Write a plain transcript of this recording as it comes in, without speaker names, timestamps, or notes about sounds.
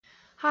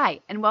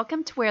Hi, and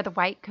welcome to Where the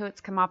White Coats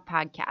Come Off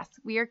podcast.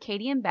 We are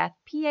Katie and Beth,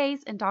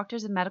 PAs and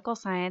doctors of medical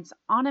science,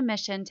 on a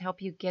mission to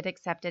help you get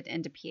accepted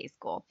into PA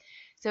school.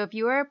 So if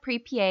you are a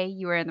pre-PA,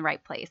 you are in the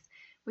right place.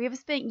 We have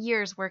spent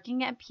years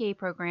working at PA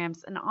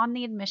programs and on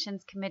the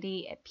admissions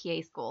committee at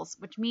PA schools,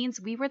 which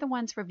means we were the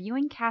ones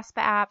reviewing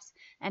CASPA apps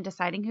and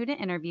deciding who to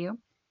interview,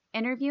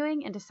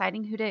 interviewing and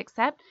deciding who to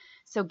accept.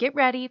 So get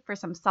ready for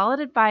some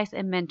solid advice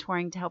and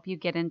mentoring to help you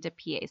get into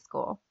PA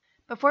school.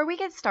 Before we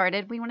get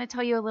started, we want to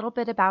tell you a little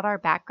bit about our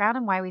background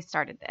and why we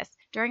started this.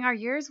 During our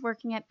years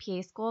working at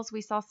PA schools,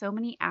 we saw so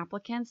many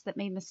applicants that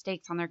made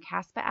mistakes on their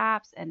CASPA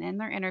apps and in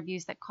their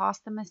interviews that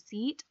cost them a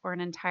seat or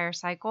an entire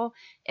cycle,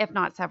 if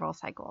not several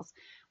cycles.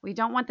 We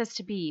don't want this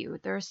to be you.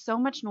 There's so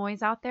much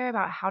noise out there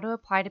about how to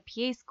apply to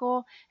PA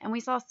school, and we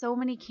saw so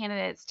many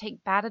candidates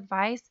take bad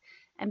advice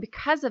and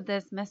because of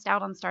this, missed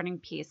out on starting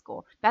PA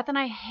school. Beth and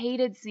I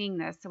hated seeing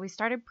this, so we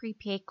started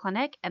Pre-PA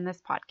Clinic and this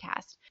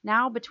podcast.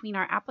 Now, between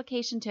our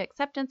application to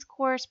acceptance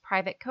course,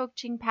 private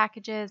coaching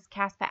packages,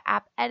 CASPA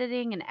app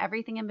editing, and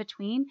everything in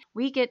between,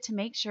 we get to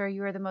make sure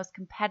you are the most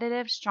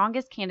competitive,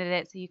 strongest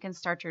candidate so you can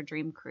start your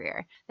dream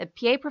career. The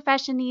PA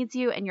profession needs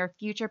you and your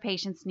future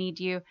patients need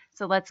you,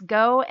 so let's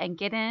go and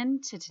get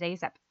into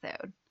today's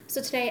episode.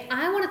 So today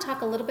I want to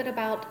talk a little bit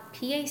about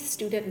PA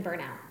student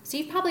burnout. So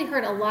you've probably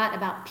heard a lot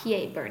about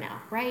PA burnout,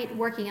 right?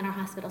 Working in our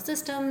hospital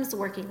systems,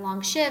 working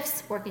long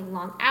shifts, working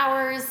long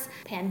hours,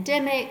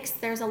 pandemics.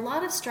 There's a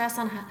lot of stress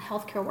on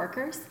healthcare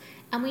workers,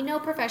 and we know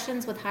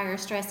professions with higher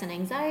stress and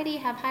anxiety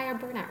have higher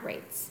burnout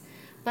rates.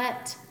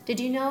 But did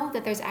you know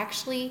that there's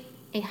actually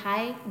a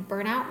high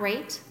burnout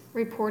rate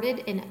reported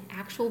in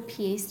actual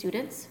PA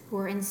students who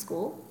are in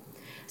school?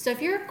 So if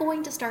you're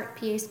going to start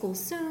PA school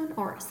soon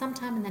or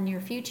sometime in the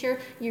near future,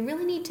 you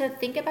really need to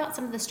think about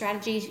some of the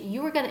strategies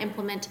you are going to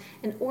implement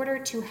in order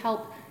to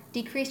help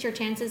decrease your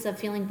chances of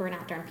feeling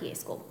burnout during PA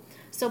school.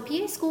 So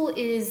PA school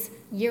is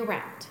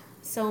year-round.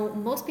 So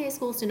most PA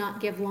schools do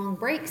not give long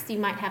breaks. You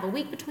might have a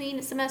week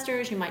between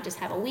semesters, you might just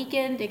have a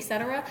weekend,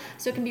 etc.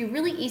 So it can be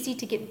really easy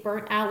to get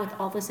burnt out with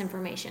all this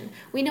information.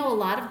 We know a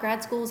lot of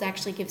grad schools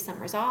actually give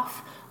summers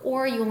off,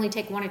 or you only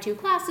take 1 or 2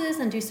 classes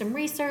and do some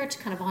research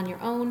kind of on your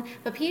own,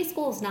 but PA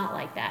school is not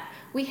like that.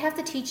 We have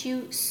to teach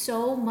you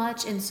so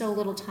much in so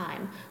little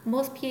time.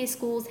 Most PA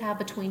schools have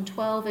between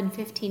 12 and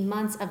 15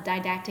 months of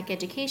didactic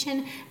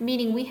education,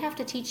 meaning we have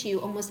to teach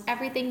you almost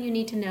everything you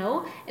need to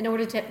know in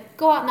order to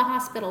go out in the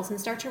hospitals and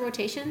start your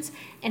rotations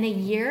in a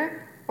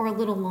year or a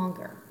little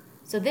longer.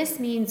 So this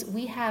means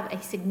we have a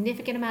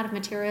significant amount of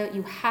material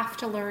you have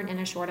to learn in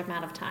a short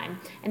amount of time,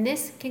 and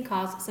this can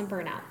cause some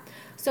burnout.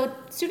 So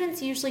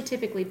students usually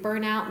typically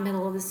burn out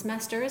middle of the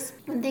semesters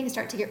when things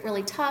start to get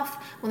really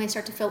tough, when they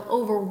start to feel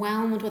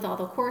overwhelmed with all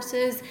the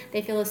courses,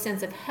 they feel a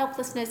sense of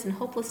helplessness and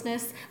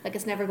hopelessness, like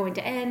it's never going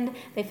to end,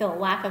 they feel a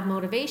lack of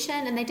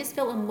motivation, and they just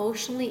feel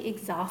emotionally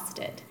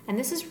exhausted. And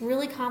this is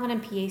really common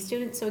in PA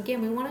students, so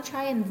again, we want to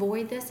try and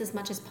avoid this as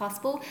much as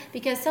possible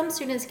because some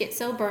students get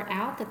so burnt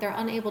out that they're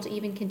unable to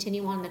even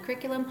continue on the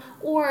curriculum,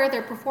 or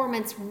their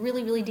performance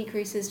really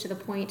decreases to the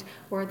point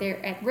where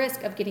they're at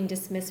risk of getting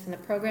dismissed from the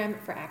program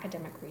for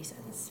academic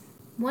reasons.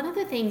 One of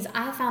the things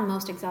I found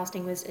most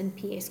exhausting was in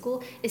PA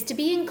school is to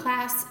be in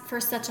class for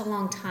such a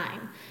long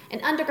time. In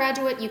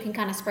undergraduate, you can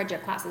kind of spread your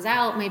classes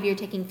out. Maybe you're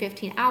taking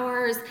 15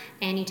 hours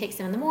and you take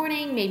some in the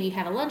morning, maybe you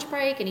have a lunch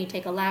break and you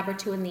take a lab or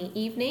 2 in the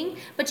evening,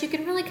 but you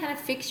can really kind of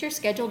fix your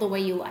schedule the way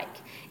you like.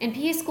 In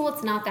PA school,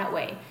 it's not that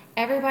way.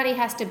 Everybody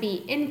has to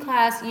be in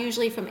class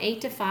usually from 8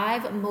 to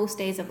 5 most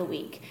days of the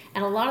week.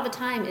 And a lot of the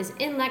time is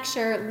in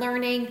lecture,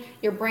 learning,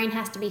 your brain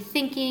has to be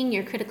thinking,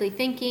 you're critically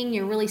thinking,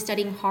 you're really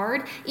studying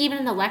hard, even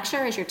in the lecture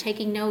as you're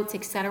taking notes,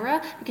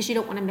 etc., because you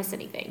don't want to miss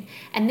anything.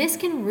 And this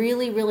can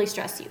really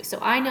stress you. So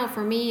I know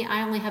for me,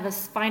 I only have a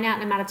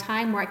finite amount of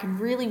time where I can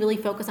really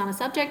focus on a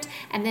subject,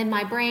 and then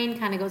my brain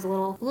kind of goes a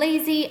little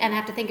lazy and I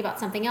have to think about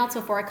something else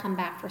before I come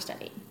back for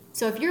studying.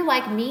 So if you're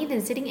like me,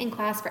 then sitting in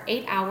class for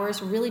 8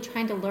 hours, really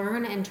trying to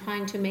learn and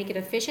trying to make it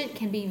efficient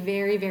can be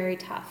very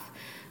tough.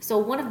 So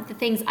one of the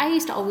things I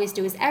used to always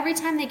do is every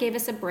time they gave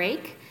us a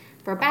break,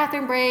 for a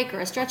bathroom break or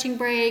a stretching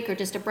break or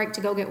just a break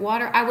to go get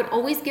water, I would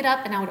always get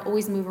up and I would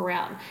always move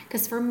around.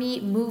 Because for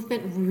me,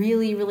 movement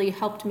really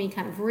helped me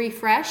kind of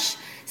refresh.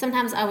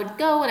 Sometimes I would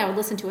go and I would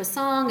listen to a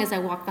song as I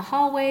walked the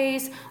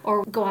hallways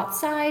or go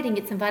outside and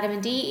get some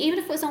vitamin D, even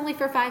if it was only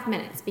for 5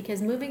 minutes,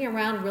 because moving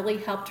around really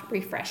helped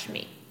refresh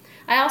me.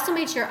 I also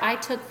made sure I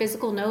took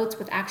physical notes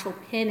with actual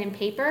pen and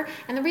paper,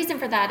 and the reason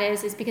for that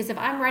is because if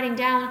I'm writing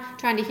down,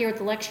 trying to hear what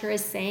the lecturer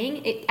is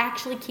saying, it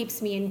actually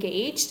keeps me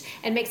engaged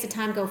and makes the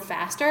time go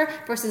faster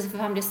versus if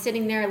I'm just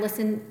sitting there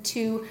listening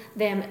to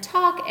them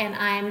talk and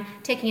I'm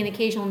taking an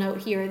occasional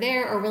note here or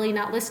there or really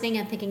not listening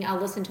and thinking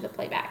I'll listen to the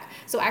playback.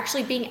 So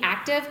actually being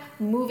active,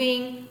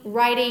 moving,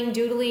 writing,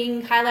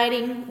 doodling,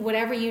 highlighting,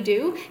 whatever you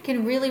do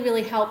can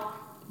really help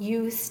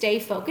you stay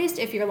focused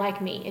if you're like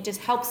me. It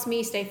just helps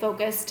me stay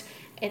focused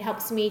it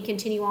helps me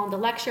continue on the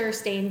lecture,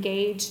 stay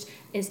engaged,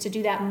 is to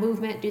do that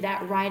movement, do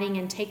that writing,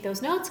 and take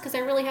those notes, because I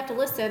really have to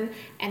listen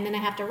and then I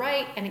have to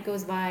write, and it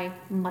goes by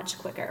much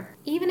quicker.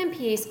 Even in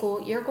PA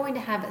school, you're going to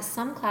have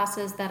some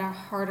classes that are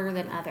harder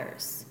than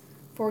others.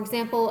 For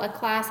example, a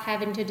class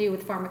having to do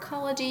with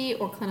pharmacology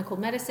or clinical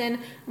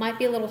medicine might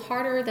be a little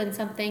harder than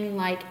something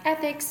like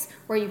ethics,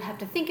 where you have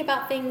to think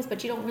about things,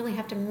 but you don't really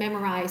have to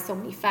memorize so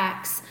many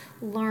facts,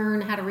 learn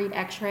how to read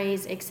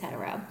x-rays,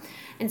 etc.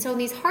 And so in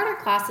these harder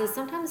classes,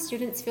 sometimes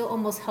students feel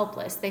almost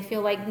helpless. They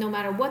feel like no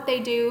matter what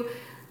they do,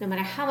 no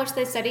matter how much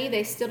they study,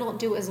 they still don't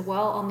do as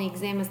well on the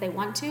exam as they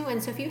want to.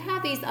 And so if you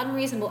have these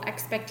unreasonable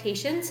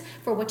expectations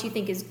for what you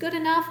think is good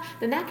enough,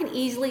 then that can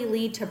easily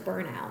lead to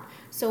burnout.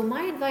 So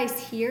my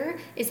advice here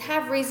is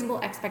have reasonable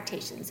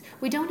expectations.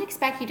 We don't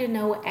expect you to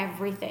know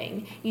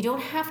everything. You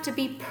don't have to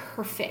be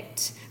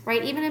perfect,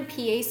 right? Even in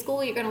PA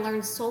school, you're going to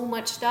learn so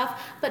much stuff,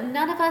 but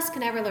none of us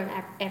can ever learn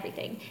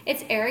everything.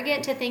 It's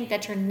arrogant to think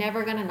that you're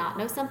never going to not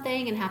know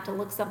something and have to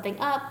look something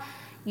up.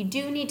 You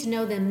do need to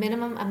know the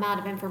minimum amount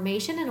of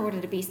information in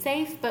order to be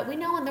safe, but we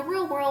know in the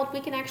real world we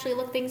can actually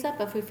look things up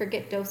if we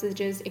forget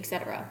dosages,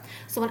 etc.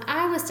 So when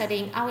I was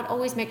studying, I would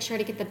always make sure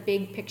to get the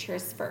big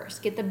pictures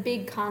first, get the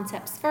big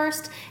concepts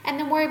first, and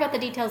then worry about the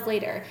details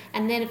later.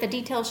 And then if the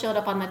details showed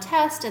up on the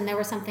test and there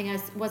was something I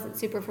wasn't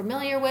super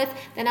familiar with,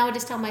 then I would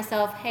just tell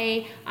myself,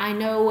 hey, I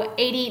know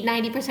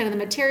 80-90% of the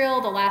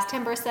material, the last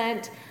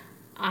 10%,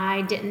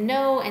 I didn't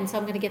know, and so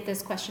I'm going to get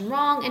this question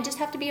wrong, and just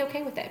have to be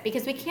okay with it,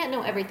 because we can't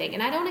know everything.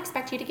 And I don't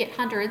expect you to get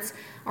hundreds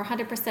or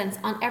 100%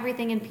 on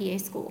everything in PA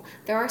school.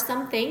 There are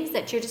some things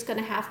that you're just going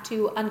to have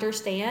to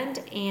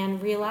understand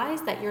and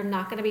realize that you're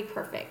not going to be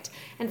perfect.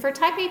 And for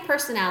type A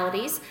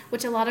personalities,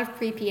 which a lot of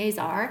pre-PAs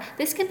are,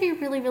 this can be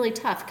really, really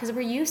tough, because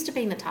we're used to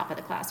being the top of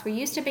the class. We're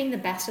used to being the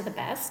best of the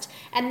best.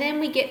 And then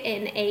we get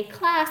in a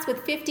class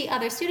with 50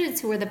 other students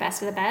who are the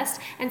best of the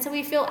best. And so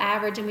we feel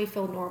average and we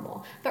feel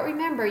normal. But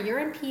remember, you're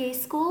in PA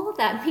school.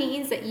 That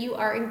means that you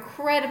are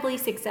incredibly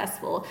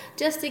successful.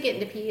 Just to get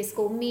into PA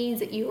school means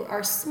that you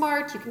are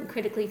smart, you can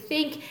critically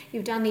think,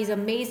 you've done these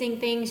amazing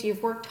things,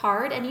 you've worked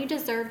hard, and you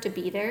deserve to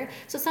be there.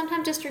 So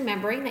sometimes just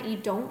remembering that you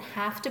don't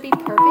have to be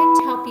perfect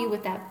to help you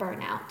with that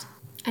burnout.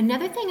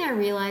 Another thing I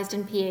realized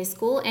in PA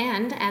school,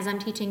 and as I'm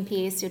teaching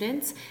PA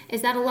students,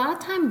 is that a lot of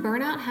time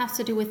burnout has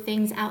to do with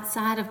things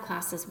outside of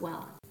class as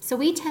well. So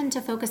we tend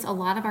to focus a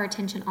lot of our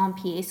attention on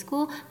PA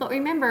school, but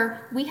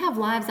remember, we have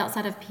lives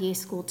outside of PA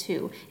school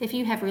too. If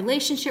you have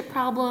relationship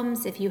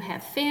problems, if you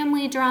have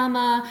family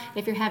drama,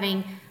 if you're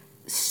having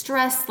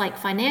stress like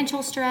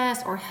financial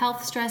stress or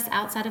health stress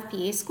outside of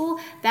PA school,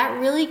 that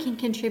really can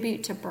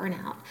contribute to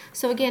burnout.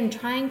 So again,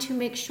 trying to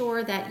make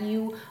sure that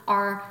you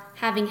are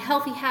having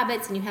healthy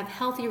habits and you have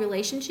healthy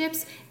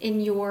relationships in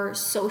your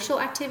social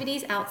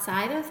activities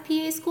outside of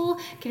PA school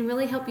can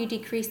really help you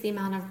decrease the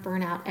amount of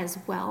burnout as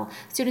well.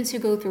 Students who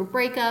go through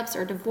breakups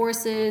or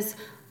divorces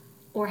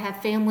or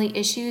have family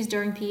issues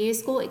during PA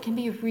school, it can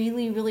be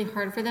really, really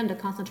hard for them to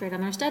concentrate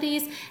on their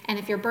studies. And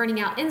if you're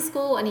burning out in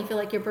school and you feel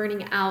like you're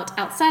burning out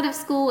outside of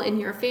school in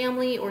your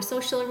family or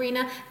social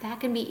arena, that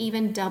can be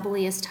even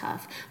doubly as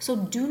tough. So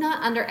do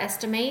not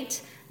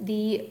underestimate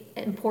the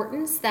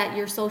importance that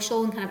your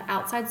social and kind of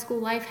outside school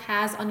life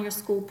has on your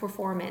school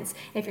performance.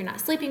 If you're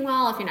not sleeping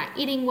well, if you're not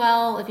eating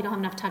well, if you don't have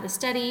enough time to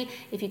study,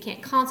 if you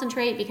can't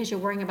concentrate because you're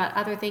worrying about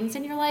other things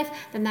in your life,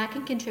 then that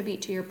can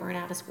contribute to your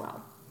burnout as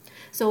well.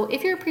 So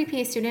if you're a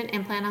pre-PA student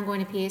and plan on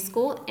going to PA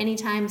school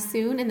anytime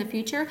soon in the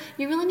future,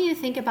 you really need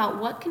to think about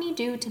what can you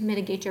do to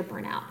mitigate your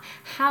burnout.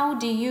 How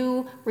do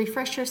you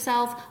refresh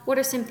yourself? What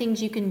are some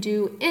things you can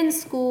do in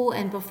school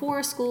and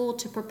before school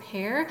to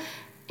prepare?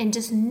 And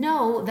just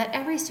know that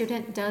every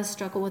student does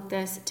struggle with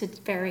this to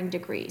varying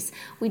degrees.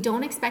 We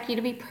don't expect you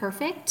to be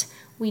perfect.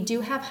 We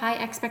do have high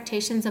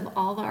expectations of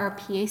all of our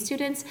PA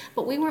students,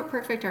 but we weren't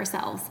perfect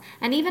ourselves.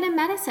 And even in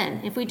medicine,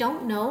 if we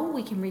don't know,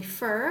 we can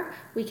refer,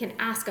 we can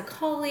ask a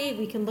colleague,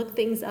 we can look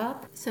things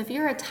up. So if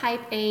you're a type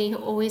A who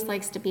always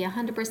likes to be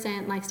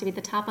 100%, likes to be the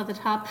top of the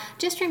top,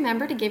 just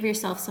remember to give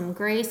yourself some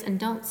grace and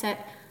don't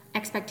set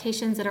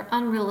expectations that are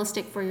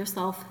unrealistic for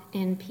yourself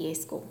in PA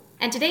school.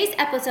 And today's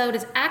episode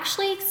is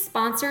actually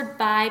sponsored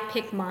by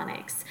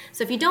Picmonics.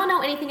 So if you don't know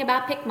anything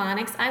about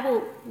Picmonics, I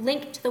will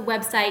link to the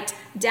website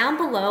down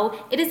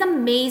below. It is an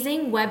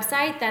amazing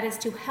website that is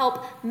to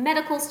help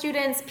medical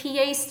students,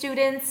 PA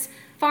students,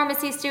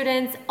 pharmacy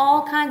students,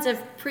 all kinds of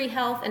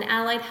pre-health and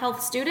allied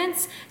health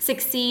students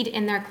succeed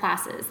in their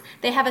classes.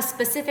 They have a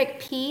specific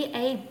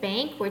PA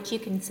bank which you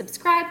can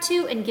subscribe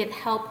to and get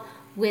help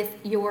with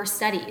your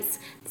studies.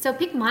 So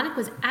Picmonic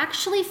was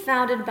actually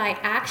founded by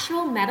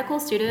actual medical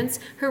students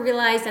who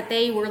realized that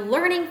they were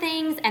learning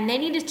things and they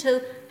needed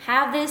to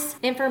have this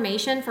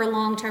information for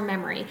long-term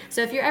memory.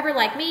 So if you're ever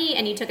like me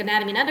and you took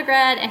anatomy in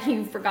undergrad and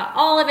you forgot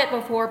all of it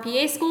before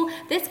PA school,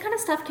 this kind of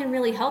stuff can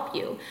really help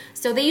you.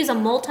 So they use a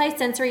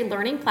multi-sensory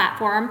learning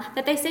platform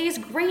that they say is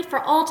great for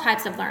all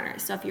types of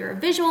learners. So if you're a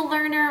visual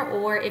learner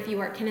or if you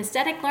are a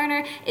kinesthetic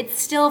learner,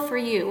 it's still for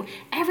you.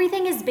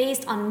 Everything is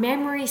based on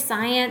memory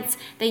science.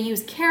 They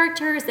use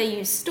characters, they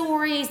use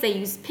stories, they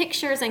use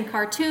pictures and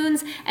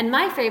cartoons, and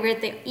my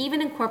favorite, they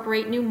even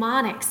incorporate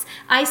mnemonics.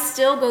 I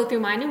still go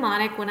through my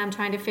mnemonic when I'm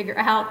trying to figure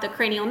out the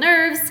cranial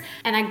nerves,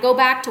 and I go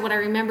back to what I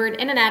remembered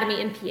in anatomy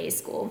in PA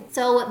school.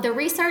 So the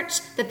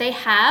research that they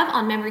have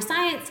on memory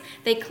science,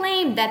 they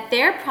claim that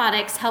their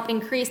products help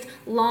increase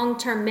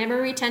long-term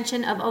memory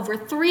retention of over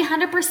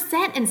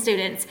 300% in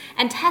students,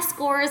 and test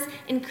scores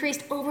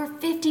increased over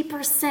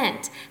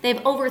 50%. They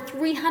have over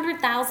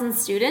 300,000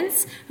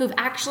 students who've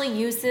actually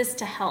used this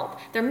to help.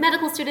 They're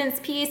medical students,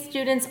 PA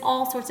students,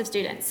 all sorts of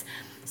students.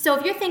 So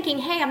if you're thinking,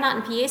 hey, I'm not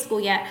in PA school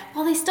yet,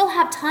 well, they still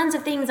have tons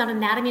of things on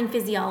anatomy and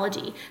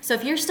physiology. So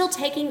if you're still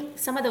taking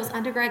some of those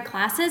undergrad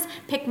classes,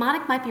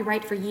 Picmonic might be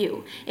right for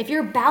you. If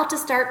you're about to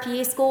start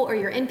PA school or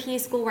you're in PA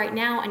school right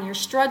now and you're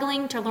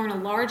struggling to learn a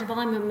large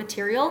volume of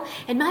material,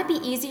 it might be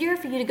easier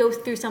for you to go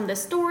through some of the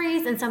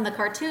stories and some of the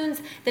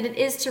cartoons than it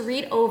is to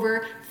read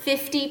over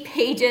 50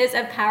 pages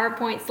of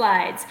PowerPoint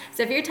slides.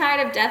 So if you're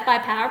tired of death by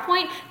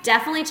PowerPoint,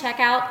 definitely check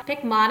out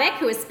Picmonic,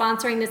 who is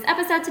sponsoring this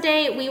episode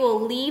today. We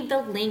will leave the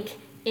link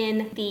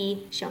in the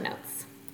show notes.